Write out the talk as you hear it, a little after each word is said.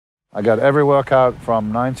I got every workout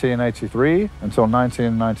from 1983 until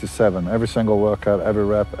 1997. Every single workout, every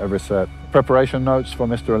rep, every set. Preparation notes for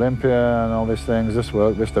Mr. Olympia and all these things. This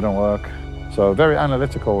worked, this didn't work. So very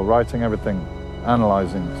analytical, writing everything,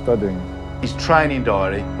 analyzing, studying. His training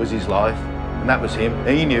diary was his life, and that was him.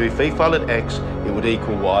 He knew if he followed X, it would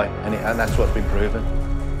equal Y, and that's what's been proven.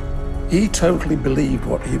 He totally believed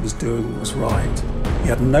what he was doing was right. He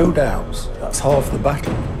had no doubts. That's half the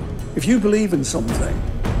battle. If you believe in something,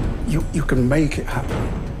 you can make it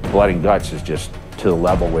happen. Blood and guts is just to the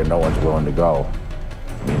level where no one's willing to go.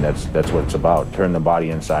 I mean, that's what it's about. Turn the body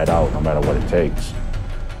inside out, no matter what it takes.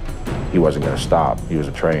 He wasn't going to stop. He was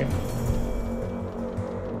a train.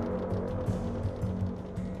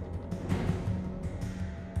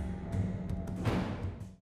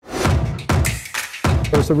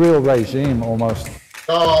 It was a real regime, almost.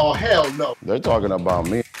 Oh, hell no. They're talking about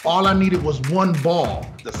me. All I needed was one ball.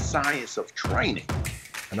 The science of training.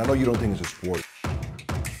 And I know you don't think it's a sport.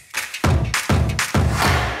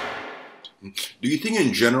 Do you think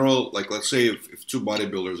in general, like let's say if two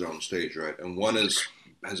bodybuilders are on stage, right, and one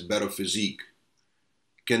has better physique,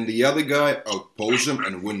 can the other guy outpose him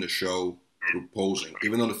and win the show through posing,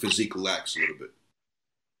 even though the physique lacks a little bit?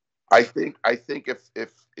 I think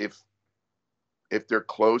if they're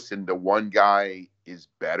close and the one guy is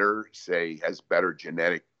better, say has better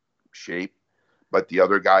genetic shape, but the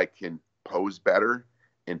other guy can pose better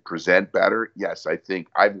and present better, yes, I think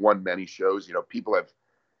I've won many shows. You know, people have,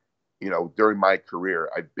 you know, during my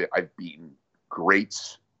career, I've beaten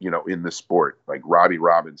greats, you know, in the sport, like Robbie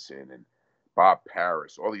Robinson and Bob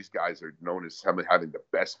Paris. All these guys are known as having the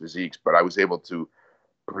best physiques, but I was able to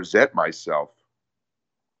present myself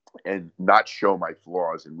and not show my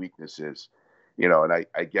flaws and weaknesses, you know, and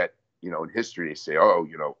I get, you know, in history, they say, oh,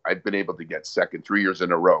 you know, I've been able to get second 3 years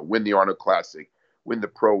in a row, win the Arnold Classic, win the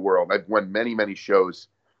Pro World. I've won many, many shows,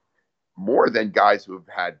 more than guys who have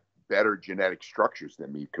had better genetic structures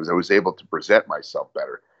than me, because I was able to present myself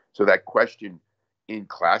better. So that question in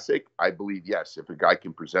Classic, I believe, yes, if a guy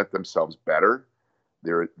can present themselves better,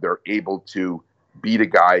 they're able to beat a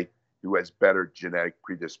guy who has better genetic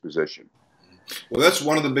predisposition. Well, that's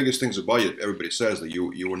one of the biggest things about you. Everybody says that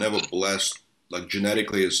you were never blessed like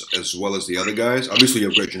genetically as well as the other guys. Obviously, you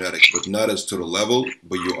have great genetics, but not as to the level.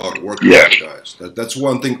 But you outwork the other guys. That's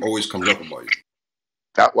one thing always comes up about you.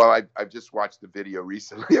 I've just watched the video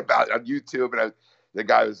recently about on YouTube, and the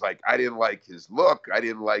guy was like, I didn't like his look, I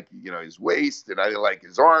didn't like, you know, his waist, and I didn't like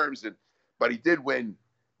his arms, but he did win,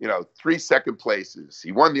 you know, 3 second places.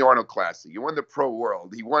 He won the Arnold Classic. He won the Pro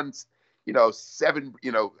World. He won, you know, 7,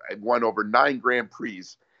 you know, won over 9 Grand Prix.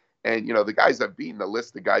 And, you know, the guys I've beaten, the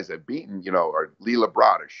list of guys I've beaten, you know, are Lee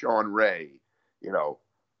Labrada, Sean Ray, you know,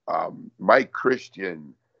 Mike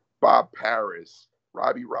Christian, Bob Paris,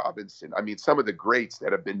 Robbie Robinson. I mean, some of the greats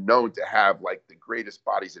that have been known to have like the greatest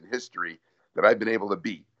bodies in history that I've been able to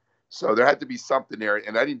beat. So there had to be something there.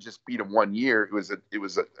 And I didn't just beat him 1 year. It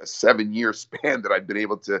was a 7-year span that I've been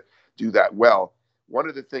able to do that well. One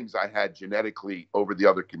of the things I had genetically over the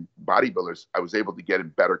other bodybuilders, I was able to get in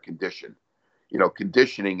better condition. You know,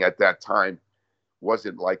 conditioning at that time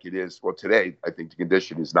wasn't like it is. Well, today, I think the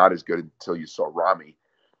condition is not as good until you saw Rami.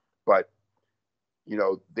 But, you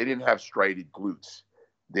know, they didn't have striated glutes.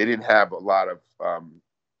 They didn't have a lot of,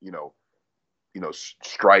 you know,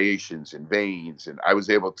 striations and veins. And I was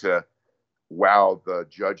able to wow the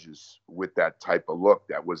judges with that type of look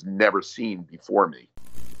that was never seen before me.